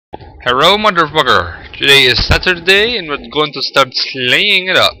Hello, motherfucker. Today is Saturday, and we're going to start slaying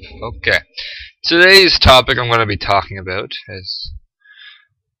it up. Okay. Today's topic I'm going to be talking about is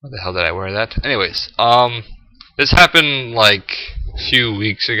what the hell did I wear that? Anyways, this happened like a few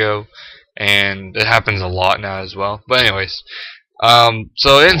weeks ago, and it happens a lot now as well. But anyways,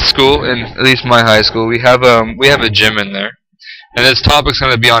 so in school, in at least my high school, we have a gym in there, and this topic's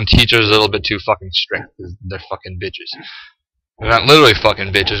going to be on teachers a little bit too fucking strict because they're fucking bitches. They're not literally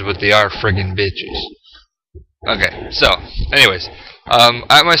fucking bitches, but they are friggin' bitches. Okay, so, anyways,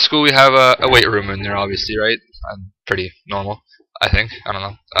 at my school we have a weight room in there, obviously, right? I'm pretty normal, I think. I don't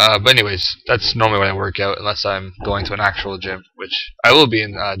know. But anyways, that's normally when I work out, unless I'm going to an actual gym, which I will be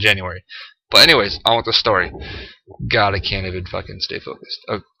in January. But anyways, on with the story. God, I can't even fucking stay focused.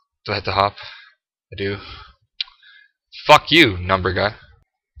 Oh, do I have to hop? I do. Fuck you, number guy.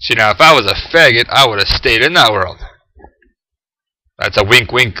 See, now, if I was a faggot, I would have stayed in that world. That's a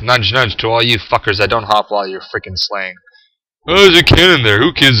wink wink, nudge nudge to all you fuckers that don't hop while you're freaking slaying. Oh, there's a cannon there,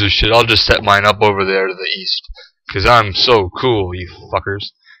 who gives a shit? I'll just set mine up over there to the east. Cause I'm so cool, you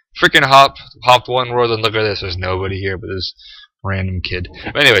fuckers. Freaking hopped one world and look at this, there's nobody here but this random kid.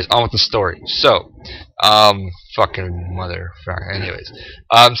 But anyways, on with the story. So, fucking motherfucker. Anyways,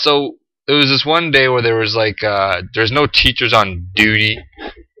 so there was this one day where there was like, there's no teachers on duty.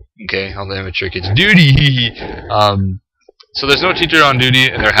 Okay, all the immature kids, duty. So there's no teacher on duty,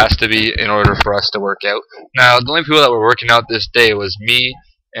 and there has to be in order for us to work out. Now, the only people that were working out this day was me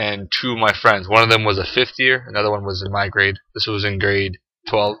and two of my friends. One of them was a fifth year, another one was in my grade. This was in grade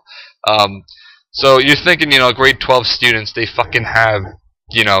 12. So you're thinking, grade 12 students, they fucking have,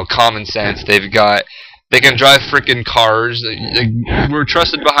 common sense. They can drive freaking cars. We're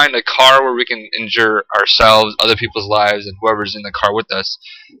trusted behind a car where we can injure ourselves, other people's lives, and whoever's in the car with us.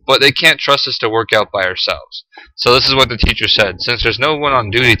 But they can't trust us to work out by ourselves. So this is what the teacher said. Since there's no one on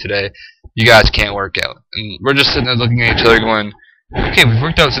duty today, you guys can't work out. And we're just sitting there looking at each other going, okay, we've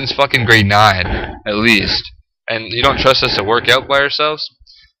worked out since fucking grade 9, at least. And you don't trust us to work out by ourselves?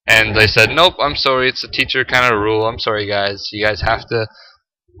 And they said, nope, I'm sorry, it's a teacher kind of rule. I'm sorry, guys. You guys have to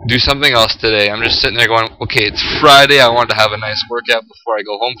do something else today. I'm just sitting there going, okay, it's Friday. I want to have a nice workout before I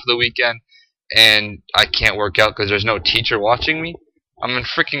go home for the weekend. And I can't work out because there's no teacher watching me. I'm in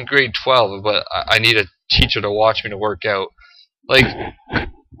freaking grade 12, but I need a teacher to watch me to work out. Like,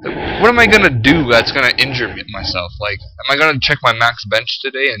 what am I going to do that's going to injure myself? Like, am I going to check my max bench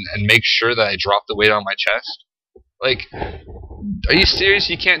today and make sure that I drop the weight on my chest? Like, are you serious?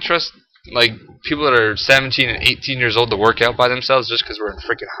 You can't trust, like, people that are 17 and 18 years old to work out by themselves just because we're in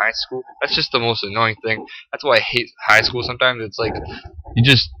freaking high school? That's just the most annoying thing. That's why I hate high school sometimes. It's like,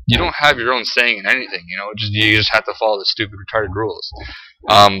 you don't have your own saying in anything, you just have to follow the stupid retarded rules.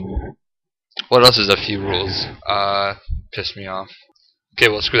 What else is a few rules? Pissed me off. Okay,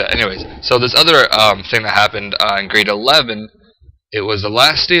 well, screw that. Anyways, so this other thing that happened in grade 11, it was the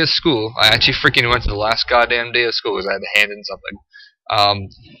last day of school. I actually freaking went to the last goddamn day of school because I had to hand in something.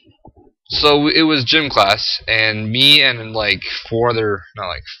 So it was gym class, and me and like five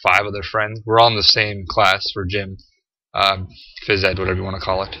other friends, we're all in the same class for gym, phys ed, whatever you want to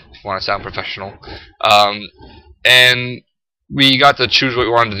call it, if you want to sound professional. And we got to choose what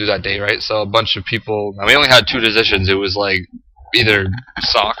we wanted to do that day, right? So a bunch of people, now we only had two decisions. It was like either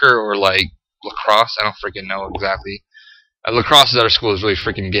soccer or like lacrosse. I don't freaking know exactly. Lacrosse at our school is really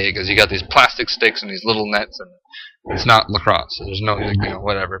freaking gay because you got these plastic sticks and these little nets, and it's not lacrosse. There's no,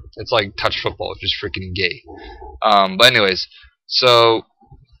 whatever. It's like touch football, which is freaking gay. But anyways, so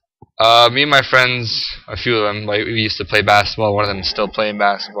me and my friends, a few of them, like we used to play basketball. One of them is still playing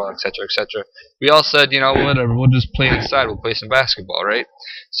basketball, etc., etc. We all said, whatever, we'll just play inside. We'll play some basketball, right?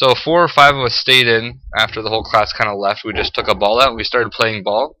 So 4 or 5 of us stayed in after the whole class kind of left. We just took a ball out and we started playing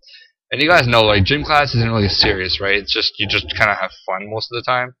ball. And you guys know, like, gym class isn't really serious, right? It's just, you just kind of have fun most of the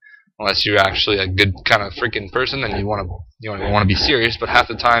time. Unless you're actually a good kind of freaking person, then you want to be serious. But half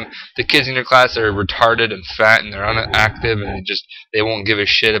the time, the kids in your class are retarded and fat, and they're unactive, and they won't give a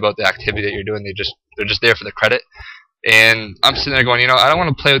shit about the activity that you're doing. They're just there for the credit. And I'm sitting there going, I don't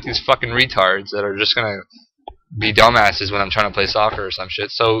want to play with these fucking retards that are just gonna be dumbasses when I'm trying to play soccer or some shit.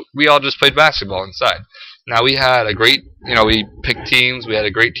 So we all just played basketball inside. Now we had a great, we picked teams. We had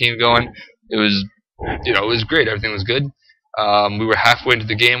a great team going. It was, it was great. Everything was good. We were halfway into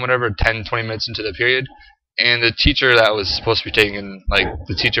the game, whatever, 10, 20 minutes into the period, and the teacher that was supposed to be taking, like,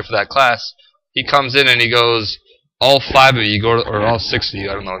 the teacher for that class, he comes in and he goes, all 5 of you go to, or all 6 of you,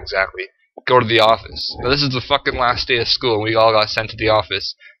 I don't know exactly, go to the office. Now this is the fucking last day of school, and we all got sent to the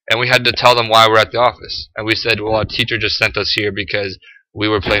office, and we had to tell them why we're at the office. And we said, well, our teacher just sent us here because we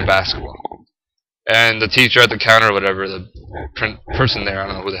were playing basketball. And the teacher at the counter or whatever, the person there, I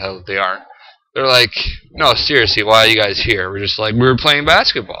don't know who the hell they are, they're like, no, seriously, why are you guys here? We're just like, we were playing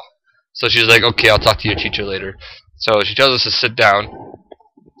basketball. So she's like, okay, I'll talk to your teacher later. So she tells us to sit down,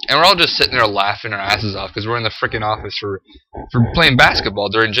 and we're all just sitting there laughing our asses off because we're in the freaking office for playing basketball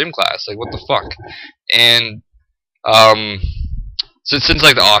during gym class. Like, what the fuck? And so since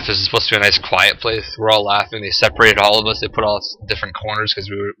like the office is supposed to be a nice quiet place, we're all laughing. They separated all of us. They put all us in different corners because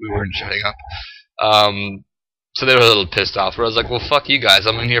we weren't shutting up. So they were a little pissed off. Where I was like, well, fuck you guys.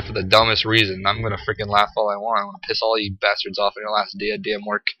 I'm in here for the dumbest reason. I'm gonna freaking laugh all I want. I want to piss all you bastards off on your last day of damn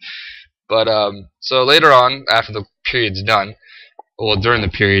work. But so later on, after the period's done, well, during the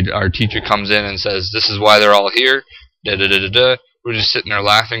period, our teacher comes in and says, this is why they're all here. Da da da da da. We're just sitting there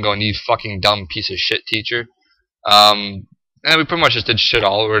laughing, going, you fucking dumb piece of shit, teacher. And we pretty much just did shit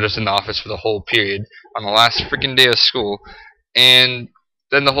all. We were just in the office for the whole period on the last freaking day of school. And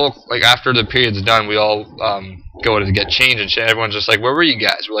then the whole, like, after the period's done, we all go to get changed and shit. Everyone's just like, where were you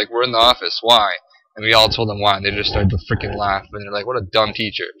guys? We're like, we're in the office. Why? And we all told them why, and they just started to freaking laugh. And they're like, what a dumb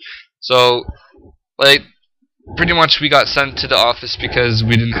teacher. So, like, pretty much we got sent to the office because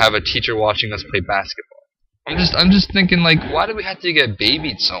we didn't have a teacher watching us play basketball. I'm just thinking, like, why do we have to get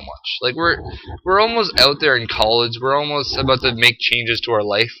babied so much? Like, we're almost out there in college. We're almost about to make changes to our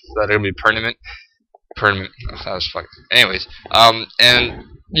life that are gonna be permanent. Oh, that was fucking. Anyways, and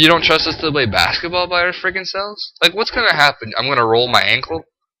you don't trust us to play basketball by our freaking selves? Like, what's gonna happen? I'm gonna roll my ankle.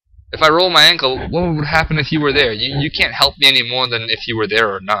 If I roll my ankle, what would happen if you were there? You can't help me any more than if you were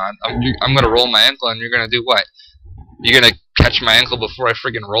there or not. I'm gonna roll my ankle, and you're gonna do what? You're gonna catch my ankle before I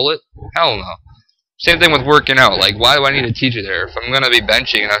freaking roll it? Hell no. Same thing with working out. Like, why do I need a teacher there? If I'm gonna be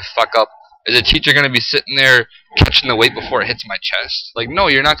benching and I fuck up, is a teacher gonna be sitting there catching the weight before it hits my chest? Like, no,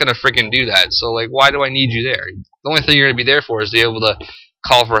 you're not gonna freaking do that. So, like, why do I need you there? The only thing you're gonna be there for is to be able to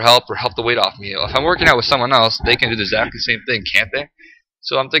call for help or help the weight off me. If I'm working out with someone else, they can do the exact same thing, can't they?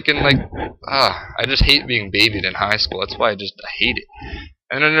 So I'm thinking, like, I just hate being babied in high school. That's why I hate it.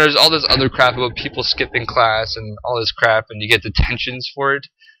 And then there's all this other crap about people skipping class and all this crap, and you get detentions for it.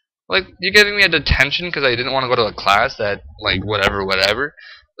 Like, you're giving me a detention because I didn't want to go to a class that, like, whatever.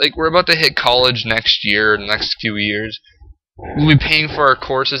 Like, we're about to hit college next year, the next few years. We'll be paying for our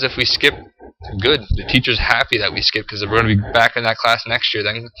courses if we skip. Good. The teacher's happy that we skip because we're going to be back in that class next year,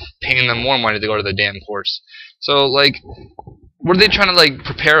 then paying them more money to go to the damn course. So, like, what are they trying to, like,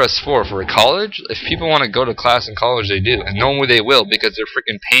 prepare us for? For college? If people want to go to class in college, they do. And normally they will because they're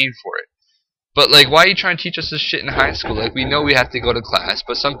freaking paying for it. But, like, why are you trying to teach us this shit in high school? Like, we know we have to go to class,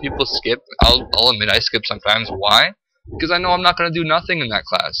 but some people skip. I'll admit I skip sometimes. Why? Because I know I'm not going to do nothing in that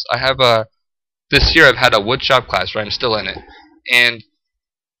class. I have this year I've had a woodshop class where I'm still in it. And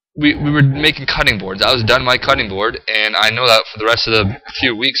we were making cutting boards. I was done my cutting board, and I know that for the rest of the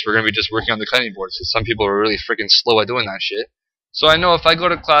few weeks we're going to be just working on the cutting boards because some people are really freaking slow at doing that shit. So I know if I go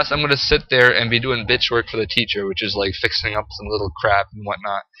to class, I'm going to sit there and be doing bitch work for the teacher, which is like fixing up some little crap and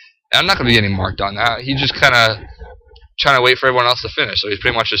whatnot. And I'm not going to be getting marked on that. He's just kind of trying to wait for everyone else to finish. So he's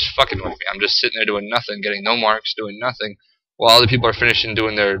pretty much just fucking with me. I'm just sitting there doing nothing, getting no marks, doing nothing, while other people are finishing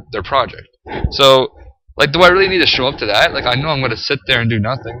doing their project. So, like, do I really need to show up to that? Like, I know I'm going to sit there and do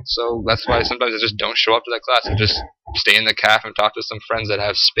nothing. So that's why sometimes I just don't show up to that class. I just stay in the caf and talk to some friends that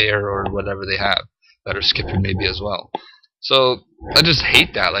have spare or whatever they have that are skipping maybe as well. So I just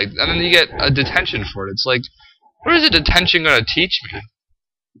hate that. Like, and then you get a detention for it. It's like, what is a detention going to teach me?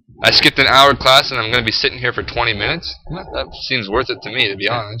 I skipped an hour class and I'm going to be sitting here for 20 minutes? Well, that seems worth it to me, to be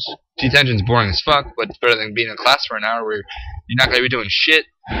honest. Detention's boring as fuck, but it's better than being in class for an hour where you're not going to be doing shit.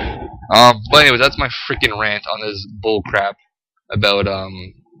 But anyways, that's my freaking rant on this bull crap about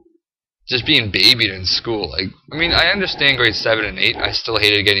just being babied in school. Like, I mean, I understand grade 7 and 8. I still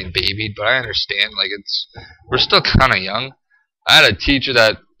hated getting babied, but I understand. Like, we're still kind of young. I had a teacher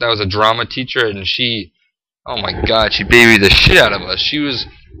that was a drama teacher, and she, oh my god, she babied the shit out of us. She was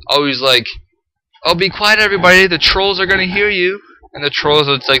always like, "Oh, be quiet, everybody. The trolls are gonna hear you." And the trolls,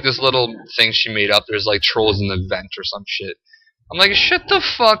 it's like this little thing she made up. There's like trolls in the vent or some shit. I'm like, shut the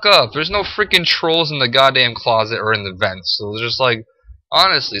fuck up. There's no freaking trolls in the goddamn closet or in the vents. So it's just like,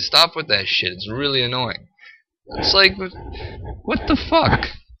 honestly, stop with that shit. It's really annoying. It's like, what the fuck?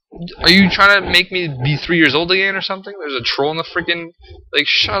 Are you trying to make me be 3 years old again or something? There's a troll in the freaking, like,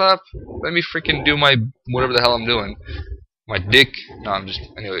 shut up. Let me freaking do my, whatever the hell I'm doing. My dick. No, I'm just,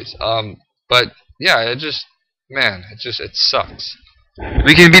 anyways. But, yeah, it just, man, it sucks.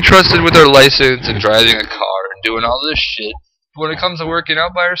 We can be trusted with our license and driving a car and doing all this shit. But when it comes to working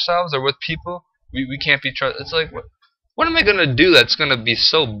out by ourselves or with people, we can't be trusted. It's like, what am I going to do that's going to be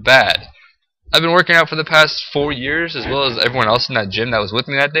so bad? I've been working out for the past 4 years, as well as everyone else in that gym that was with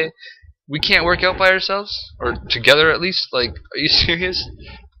me that day. we can't work out by ourselves, or together at least. Like, are you serious?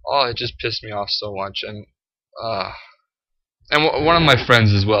 Oh, it just pissed me off so much. And one of my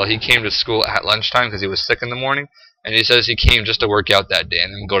friends as well, he came to school at lunchtime because he was sick in the morning, and he says he came just to work out that day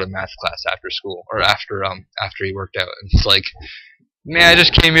and then go to math class after school, or after he worked out. And it's like, man, I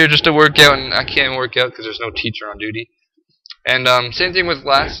just came here just to work out, and I can't work out because there's no teacher on duty. And same thing with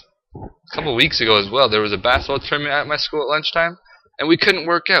last couple weeks ago as well. There was a basketball tournament at my school at lunchtime, and we couldn't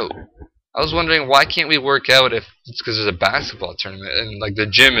work out. I was wondering, why can't we work out if it's because there's a basketball tournament, and like the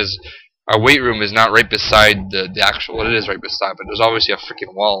gym is, our weight room is not right beside the actual, what it is right beside, but there's obviously a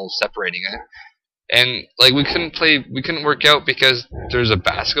freaking wall separating it. And like we couldn't work out because there's a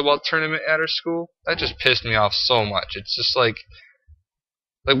basketball tournament at our school. That just pissed me off so much. It's just like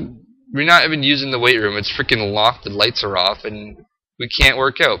we're not even using the weight room. It's freaking locked. The lights are off, and we can't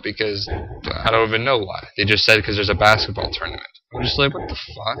work out because I don't even know why. They just said because there's a basketball tournament. I'm just like, what the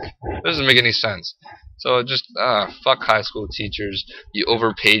fuck? It doesn't make any sense. So just fuck high school teachers, you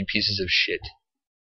overpaid pieces of shit.